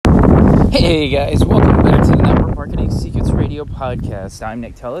Hey guys, welcome back to the Network Marketing Secrets Radio Podcast. I'm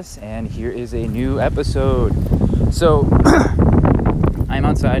Nick Tellis, and here is a new episode. So, I'm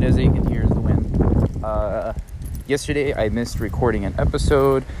outside, as you can hear the wind. Yesterday, I missed recording an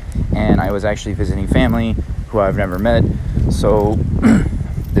episode, and I was actually visiting family who I've never met. So,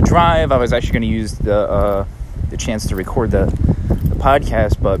 the drive, I was actually going to use the chance to record the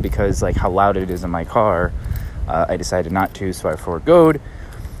podcast, but because how loud it is in my car, I decided not to, so I foregoed.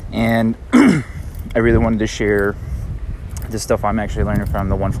 And I really wanted to share the stuff I'm actually learning from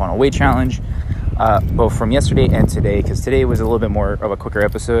the One Funnel Away Challenge, both from yesterday and today, because today was a little bit more of a quicker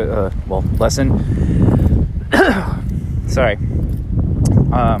episode, lesson. Sorry. In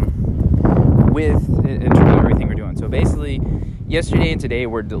terms of everything we're doing. So basically, yesterday and today,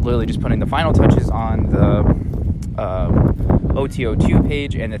 we're literally just putting the final touches on the OTO2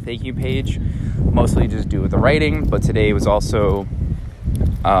 page and the thank you page, mostly just do with the writing, but today was also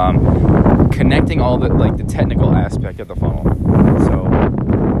connecting all the technical aspect of the funnel. So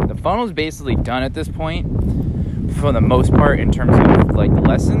the funnel is basically done at this point for the most part in terms of the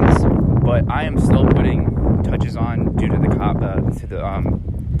lessons, but I am still putting touches on due to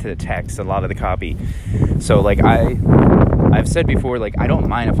the text, a lot of the copy. So I've said before, I don't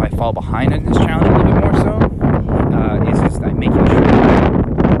mind if I fall behind in this challenge a little bit more so. It's just I'm making sure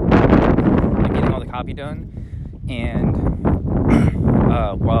I'm getting all the copy done, and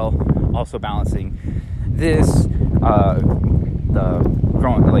while also balancing this, the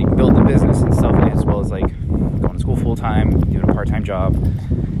growing, build the business and stuff, as well as going to school full time, doing a part-time job,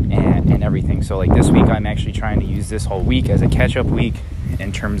 and everything. So this week, I'm actually trying to use this whole week as a catch-up week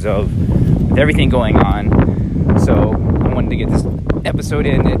in terms of with everything going on. So I wanted to get this episode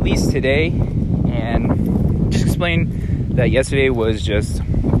in at least today, and just explain that yesterday was just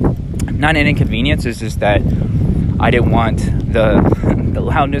not an inconvenience. It's just that I didn't want the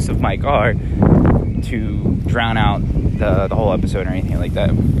loudness of my car to drown out the whole episode or anything like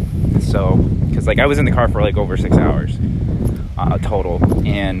that. So, because I was in the car for over 6 hours total,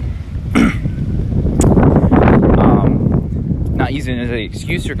 and not using it as an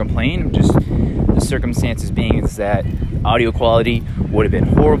excuse or complaint, just the circumstances being is that audio quality would have been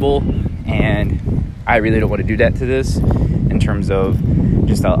horrible, and I really don't want to do that to this in terms of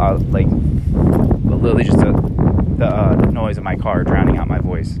just literally just the noise of my car drowning out my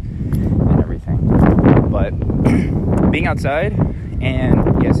voice and everything. But being outside,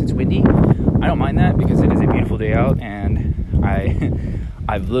 and yes, it's windy, I don't mind that because it is a beautiful day out, and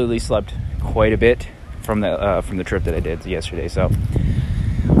I've literally slept quite a bit from the trip that I did yesterday. So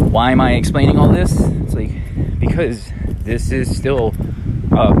why am I explaining all this? It's because this is still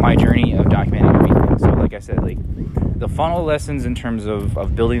my journey of documenting everything. So like I said, the funnel lessons in terms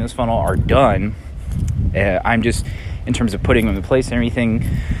of building this funnel are done. I'm just, in terms of putting them in place and everything,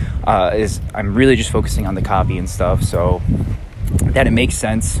 I'm really just focusing on the copy and stuff, so that it makes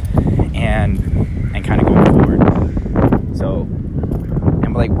sense and kind of going forward. So,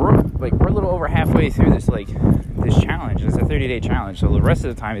 and we're a little over halfway through this this challenge. It's a 30-day challenge, so the rest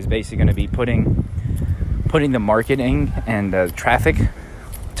of the time is basically going to be putting the marketing and the traffic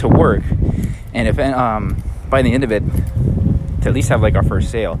to work, and if by the end of it, to at least have our first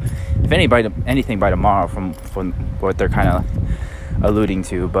sale, if anything by tomorrow, from what they're kind of alluding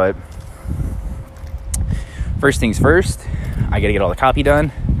to. But first things first, I gotta get all the copy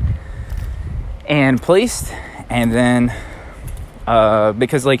done and placed, and then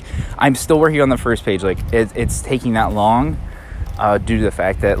because I'm still working on the first page, it's taking that long due to the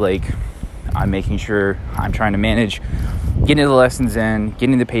fact that I'm making sure I'm trying to manage getting the lessons in,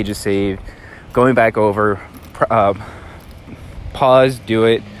 getting the pages saved, going back over, pause, do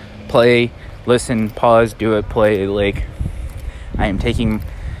it, play, listen, pause, do it, play. I am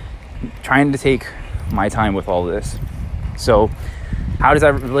trying to take my time with all this. So how does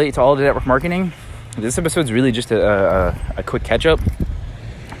that relate to all the network marketing? This episode's really just a quick catch up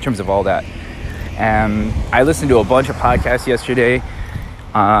in terms of all that. I listened to a bunch of podcasts yesterday,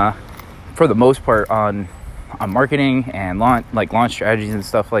 for the most part on marketing and launch strategies and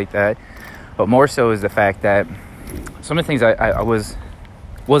stuff like that. But more so is the fact that some of the things I was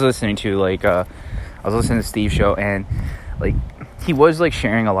listening to, I was listening to Steve's show, and he was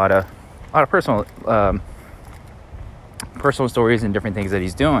sharing a lot of personal stories and different things that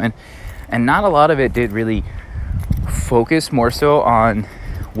he's doing, and not a lot of it did really focus more so on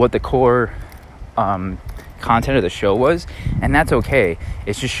what the core content of the show was, and that's okay.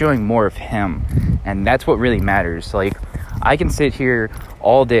 It's just showing more of him, and that's what really matters. I can sit here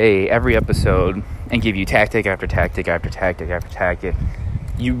all day, every episode, and give you tactic after tactic after tactic after tactic.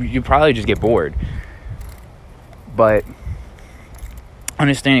 You probably just get bored. But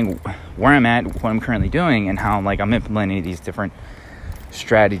understanding where I'm at, what I'm currently doing, and how like I'm implementing these different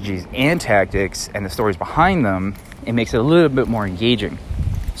strategies and tactics and the stories behind them, it makes it a little bit more engaging.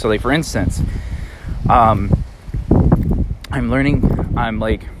 So like for instance, I'm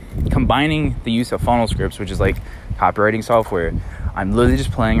like combining the use of funnel scripts, which is like copywriting software. I'm literally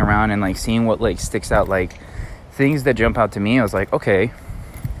just playing around and like seeing what like sticks out, like things that jump out to me. I was like, okay,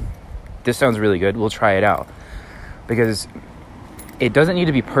 this sounds really good, we'll try it out. Because it doesn't need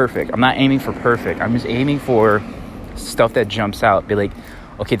to be perfect. I'm not aiming for perfect. I'm just aiming for stuff that jumps out. Be like,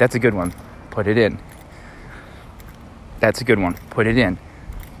 okay, that's a good one, put it in. That's a good one, put it in.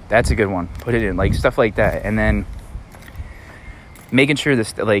 That's a good one, put it in. Like stuff like that. And then making sure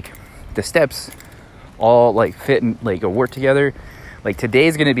this like the steps all like fit and like work together. Like today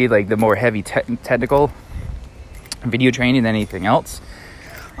is going to be like the more heavy technical video training than anything else.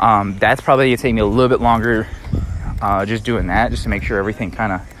 That's probably going to take me a little bit longer just doing that, just to make sure everything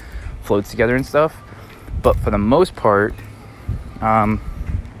kind of floats together and stuff. But for the most part, I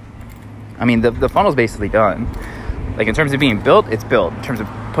mean, the funnel's basically done. Like in terms of being built, it's built. In terms of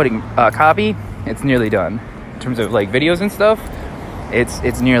putting copy, it's nearly done. In terms of like videos and stuff,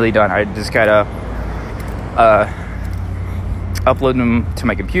 it's nearly done. I just gotta upload them to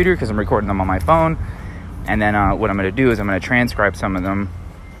my computer because I'm recording them on my phone. And then what I'm gonna do is I'm gonna transcribe some of them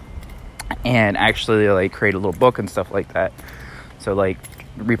and actually like create a little book and stuff like that. So like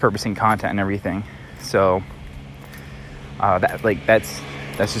repurposing content and everything. So that's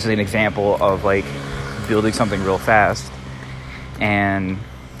just an example of like building something real fast and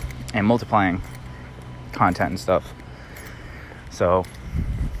multiplying content and stuff. So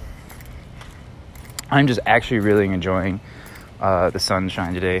I'm just actually really enjoying the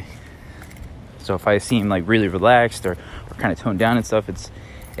sunshine today. So if I seem like really relaxed or kind of toned down and stuff, it's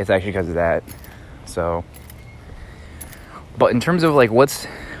actually because of that. So, but in terms of like what's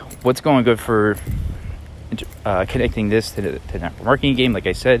going good for connecting this to the network marketing game, like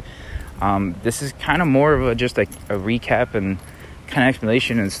I said, this is kind of more of just like a recap and kind of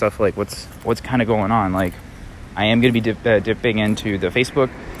explanation and stuff, like what's kind of going on. Like I am going to be dipping into the Facebook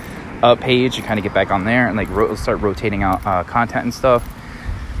page to kind of get back on there and like start rotating out content and stuff,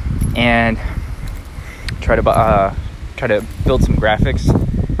 and try to build some graphics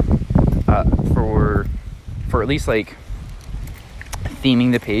for at least like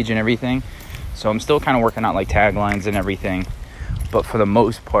theming the page and everything. So I'm still kind of working out like taglines and everything, but for the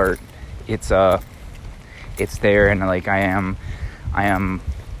most part, it's there, and like I am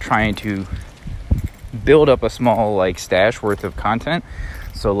trying to build up a small like stash worth of content.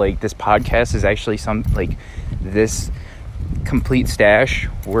 So like this podcast is actually some like this complete stash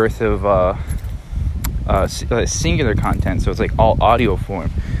worth of singular content. So it's like all audio form,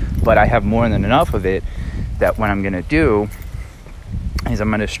 but I have more than enough of it that what I'm gonna do is I'm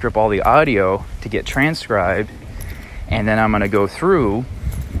gonna strip all the audio to get transcribed, and then I'm gonna go through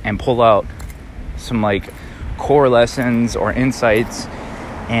and pull out some like core lessons or insights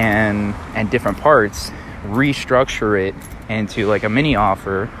and different parts, restructure it into like a mini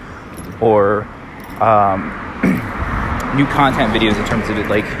offer or new content videos in terms of it,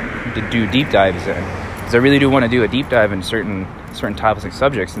 like to do deep dives in, because I really do want to do a deep dive in certain topics and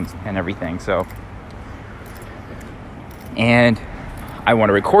subjects and everything. So, and I want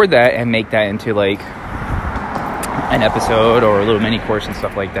to record that and make that into like an episode or a little mini course and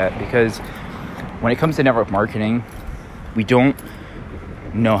stuff like that, because when it comes to network marketing, we don't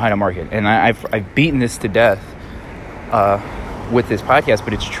know how to market. And I've beaten this to death with this podcast,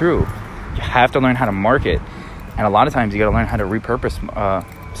 but it's true. You have to learn how to market, and a lot of times you got to learn how to repurpose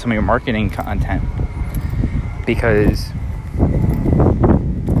some of your marketing content. Because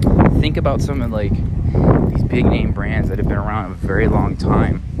think about some of like these big name brands that have been around a very long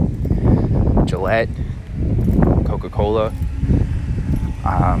time: Gillette, Coca-Cola,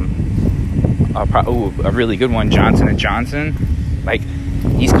 a really good one, Johnson & Johnson. Like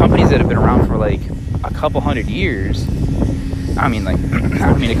these companies that have been around for like a couple hundred years. I mean like, I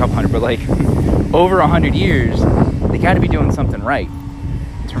don't mean a couple hundred, but like over 100 years, they got to be doing something right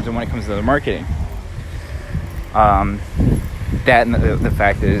in terms of when it comes to the marketing. That and the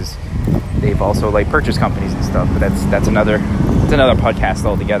fact is they've also like purchased companies and stuff, but that's another podcast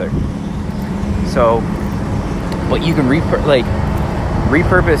altogether. So, but you can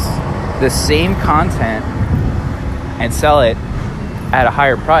repurpose the same content and sell it at a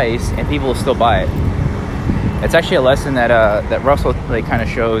higher price, and people will still buy it. It's actually a lesson that Russell like kind of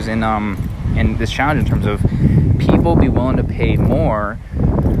shows in this challenge, in terms of people be willing to pay more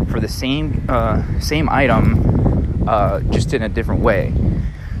for the same item, just in a different way.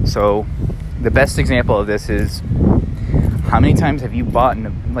 So the best example of this is How many times have you bought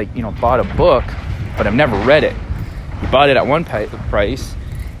a book, but have never read it? You bought it at one price,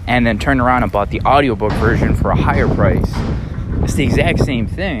 and then turned around and bought the audiobook version for a higher price. It's the exact same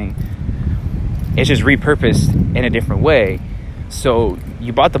thing. It's just repurposed in a different way. So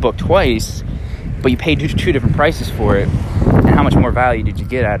you bought the book twice, but you paid two different prices for it. And how much more value did you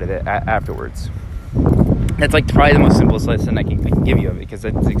get out of it afterwards? That's like probably the most simplest lesson I can give you of it, because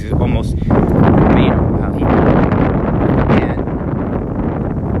it's almost made value.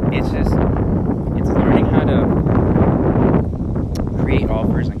 And it's learning how to create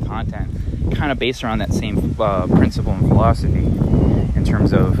offers and content kind of based around that same principle and philosophy, in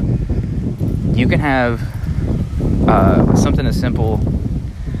terms of you can have something as simple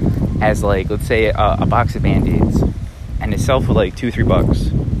as, like, let's say a box of Band-Aids, and they sell for like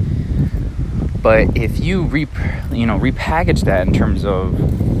 $2-3. But if you repackage that in terms of,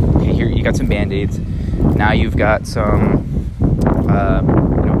 okay, here you got some Band-Aids, now you've got some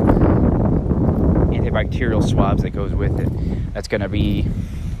antibacterial swabs that goes with it. That's gonna be,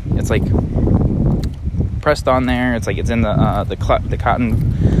 it's like pressed on there. It's like it's in the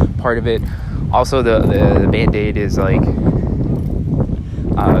cotton part of it. Also, the Band-Aid is like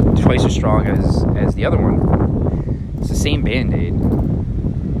twice as strong as the other one. It's the same Band-Aid,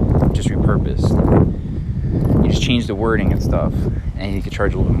 just repurposed. You just change the wording and stuff, and you could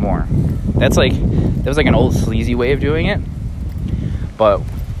charge a little bit more. That was like an old sleazy way of doing it. But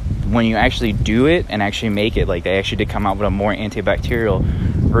when you actually do it and actually make it, like, they actually did come out with a more antibacterial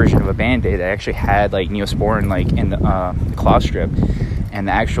version of a Band-Aid that actually had like Neosporin like in the cloth strip, and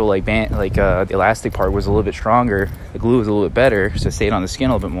the actual the elastic part was a little bit stronger. The glue was a little bit better, so it stayed on the skin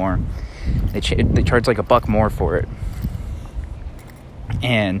a little bit more. They charged like $1 more for it,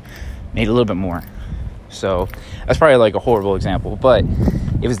 and made a little bit more. So that's probably like a horrible example, but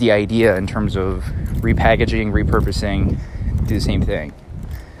it was the idea in terms of repackaging, repurposing, do the same thing.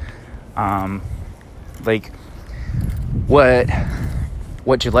 Like what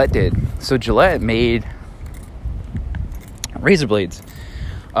Gillette did. So Gillette made razor blades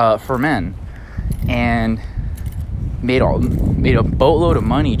for men, and made a boatload of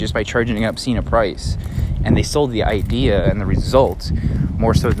money just by charging an obscene price. And they sold the idea and the results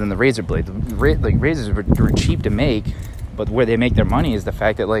more so than the razor blade. Razors were cheap to make, but where they make their money is the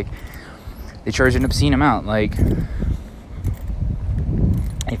fact that, like, they charge an obscene amount. Like,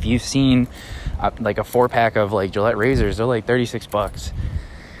 if you've seen like a 4-pack of like Gillette razors, they're like $36.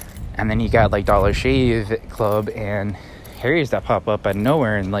 And then you got like Dollar Shave Club and Harry's that pop up out of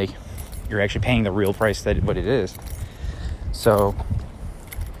nowhere, and like you're actually paying the real price that what it is. So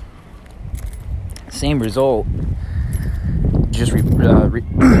same result, just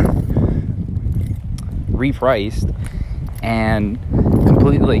repriced, and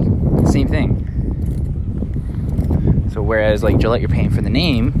completely like same thing. So whereas like Gillette, you're paying for the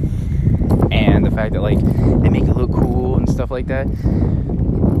name and the fact that like they make it look cool and stuff like that.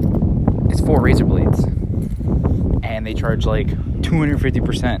 It's 4 razor blades, and they charge like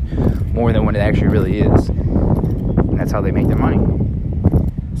 250% more than what it actually really is, and that's how they make their money.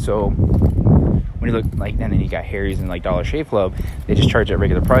 So when you look like, and then you got Harry's and like Dollar Shave Club, they just charge at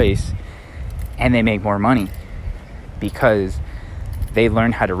regular price, and they make more money because they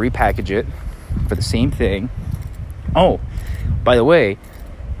learned how to repackage it for the same thing. Oh, by the way,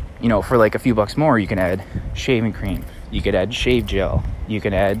 you know, for like a few bucks more, you can add shaving cream, you could add shave gel, you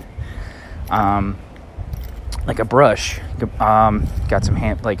can add like a brush, got some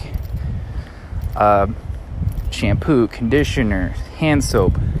shampoo, conditioner, hand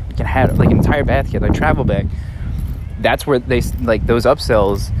soap. You can have like an entire bath kit, like travel bag. That's where they like those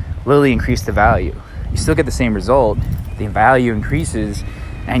upsells literally increase the value. You still get the same result, the value increases,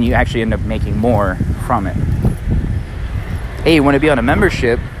 and you actually end up making more from it. Hey, you want to be on a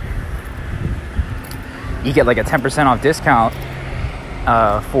membership? You get like a 10% off discount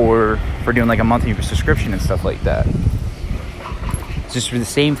for doing like a monthly subscription and stuff like that. It's just for the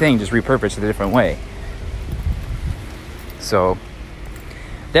same thing, just repurposed in a different way. So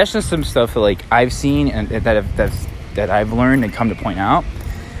that's just some stuff that like I've seen and that I've learned and come to point out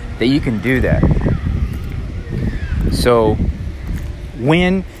that you can do that. So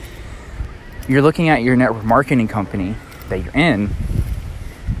when you're looking at your network marketing company that you're in,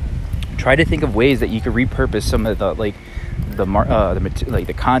 try to think of ways that you could repurpose some of the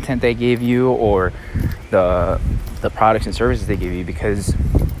the content they gave you, or the products and services they give you. Because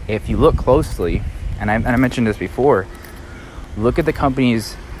if you look closely, and I mentioned this before, look at the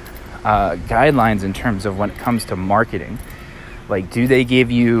company's guidelines in terms of when it comes to marketing. Like, do they give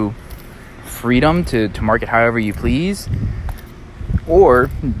you freedom to market however you please, or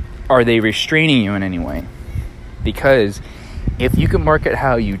are they restraining you in any way? Because if you can market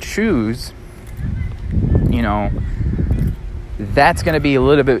how you choose, that's going to be a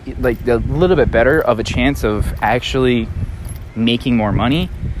little bit better of a chance of actually making more money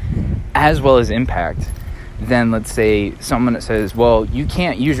as well as impact than, let's say, someone that says, well, you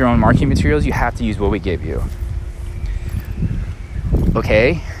can't use your own marketing materials, you have to use what we give you.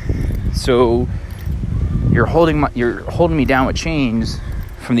 Okay, so you're holding me down with chains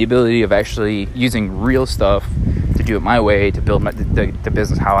from the ability of actually using real stuff to do it my way, to build the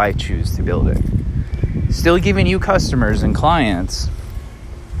business how I choose to build it. Still giving you customers and clients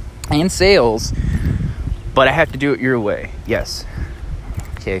and sales, but I have to do it your way. Yes.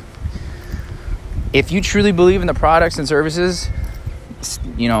 Okay. If you truly believe in the products and services,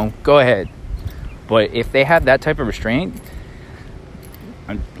 go ahead. But if they have that type of restraint,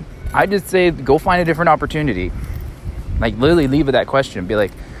 I just say go find a different opportunity. Like, literally leave with that question. Be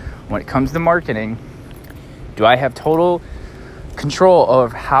like, when it comes to marketing, do I have total control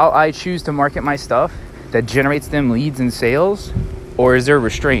of how I choose to market my stuff that generates them leads and sales, or is there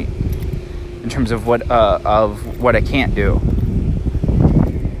restraint in terms of what I can't do?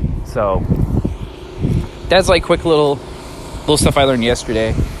 So that's like quick little stuff I learned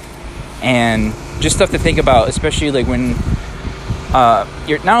yesterday, and just stuff to think about, especially like when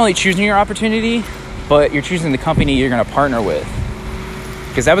you're not only choosing your opportunity, but you're choosing the company you're going to partner with.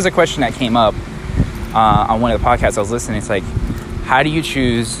 Because that was a question that came up on one of the podcasts I was listening. It's like, how do you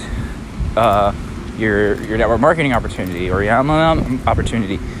choose your network marketing opportunity or your online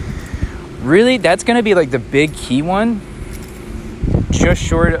opportunity? Really, that's going to be like the big key one, just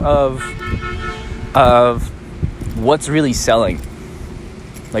short of what's really selling,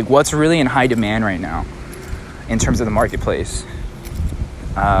 like what's really in high demand right now in terms of the marketplace.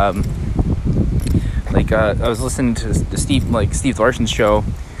 I was listening to the Steve Larson's show.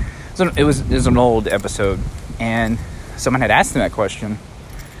 It was an old episode, and someone had asked him that question.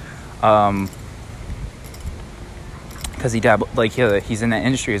 Because he's in that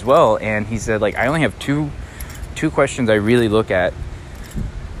industry as well, and he said, I only have two questions I really look at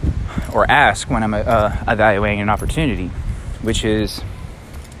or ask when I'm evaluating an opportunity, which is,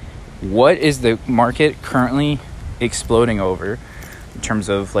 what is the market currently exploding over in terms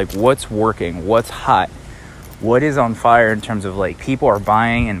of what's working, what's hot, what is on fire in terms of people are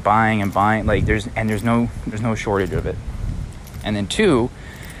buying and buying and buying, there's no shortage of it. And then 2,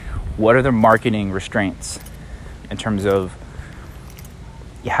 what are the marketing restraints in terms of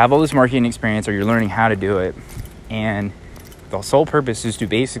you have all this marketing experience or you're learning how to do it, and the sole purpose is to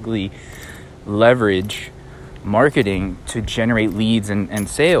basically leverage marketing to generate leads and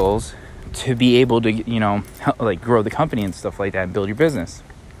sales to be able to, grow the company and stuff like that and build your business.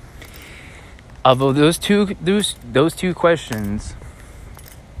 Of those two questions,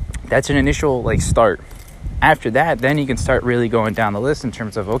 that's an initial start. After that, then you can start really going down the list in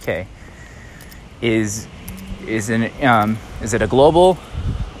terms of, okay, is it a global,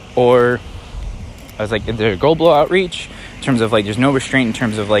 or is there a global outreach in terms of there's no restraint in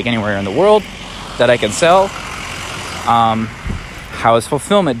terms of anywhere in the world that I can sell? How is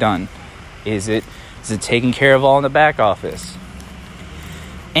fulfillment done? Is it taken care of all in the back office?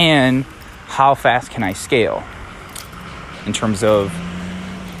 And how fast can I scale? In terms of,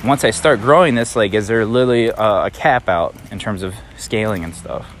 once I start growing this, is there literally a cap out in terms of scaling and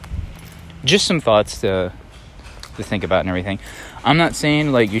stuff? Just some thoughts to think about and everything. I'm not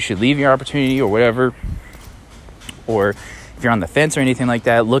saying you should leave your opportunity or whatever, or if you're on the fence or anything like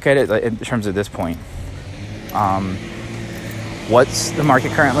that, look at it in terms of this point. What's the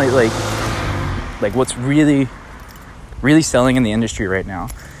market currently what's really selling in the industry right now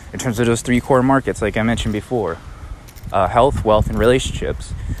in terms of those 3 core markets, like I mentioned before: health, wealth, and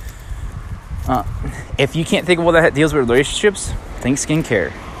relationships. If you can't think of what that deals with relationships, think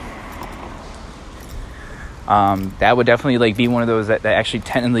skincare. That would definitely be one of those that actually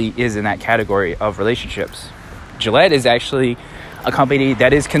technically is in that category of relationships. Gillette is actually a company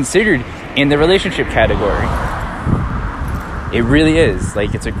that is considered in the relationship category. It really is.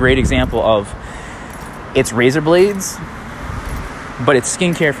 It's a great example of, it's razor blades, but it's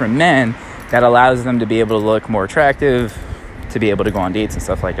skincare for men that allows them to be able to look more attractive, to be able to go on dates and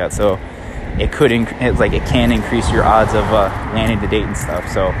stuff like that. So it can increase your odds of landing the date and stuff.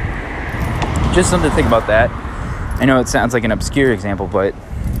 So just something to think about that. I know it sounds like an obscure example, but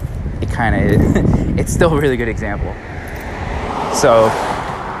it kind of it's still a really good example. So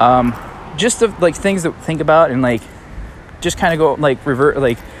just things to think about, and just kind of go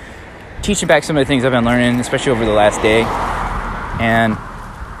revert, teaching back some of the things I've been learning, especially over the last day. And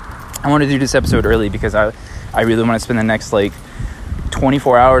I want to do this episode early because I really want to spend the next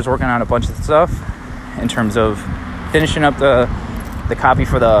 24 hours working on a bunch of stuff in terms of finishing up the copy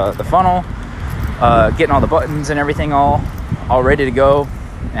for the funnel, getting all the buttons and everything all ready to go,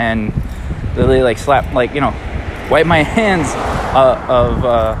 and literally like wipe my hands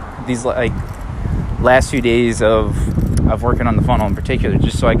of these like last few days of working on the funnel in particular,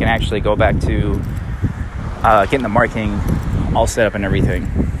 just so I can actually go back to getting the marketing all set up and everything.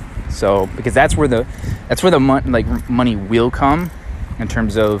 So because that's where the money will come in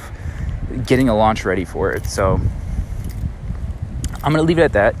terms of getting a launch ready for it. So I'm gonna leave it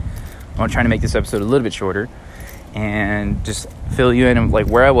at that. I'm gonna try to make this episode a little bit shorter and just fill you in of like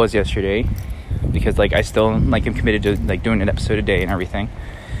where I was yesterday, because like I still like am committed to like doing an episode a day and everything.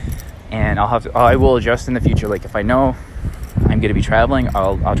 And I will adjust in the future. Like if I know I'm going to be traveling,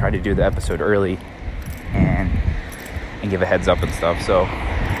 I'll try to do the episode early and give a heads up and stuff. So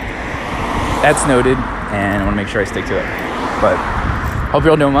that's noted, and I want to make sure I stick to it. But hope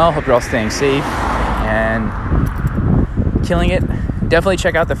you're all doing well. Hope you're all staying safe and killing it. Definitely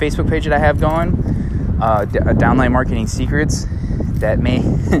check out the Facebook page that I have going, Downline Marketing Secrets. That may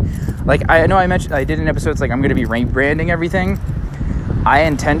like I know I mentioned I did an episode. It's like I'm going to be rebranding everything. I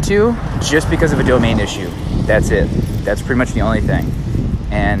intend to, just because of a domain issue. That's it. That's pretty much the only thing.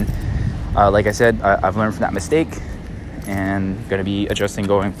 And like I said, I've learned from that mistake and going to be adjusting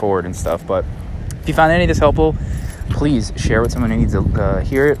going forward and stuff. But if you found any of this helpful, please share with someone who needs to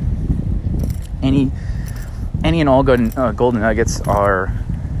hear it. Any and all golden nuggets are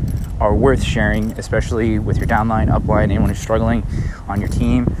worth sharing, especially with your downline, upline, anyone who's struggling on your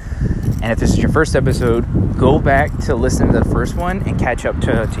team. And if this is your first episode, go back to listen to the first one and catch up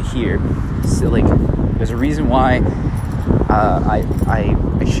to here. So, like, there's a reason why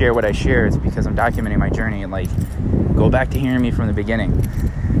I share what I share. It's because I'm documenting my journey, and like, go back to hearing me from the beginning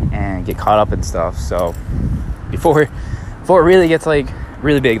and get caught up in stuff. So before it really gets like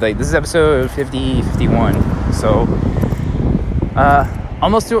really big, like this is episode 50, 51. So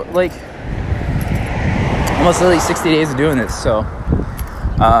almost literally 60 days of doing this. So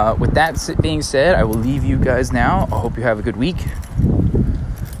with that being said, I will leave you guys now. I hope you have a good week,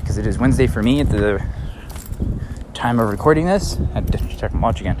 because it is Wednesday for me at the time of recording this. I had to check my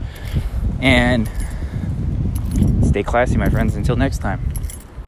watch again. And stay classy, my friends. Until next time.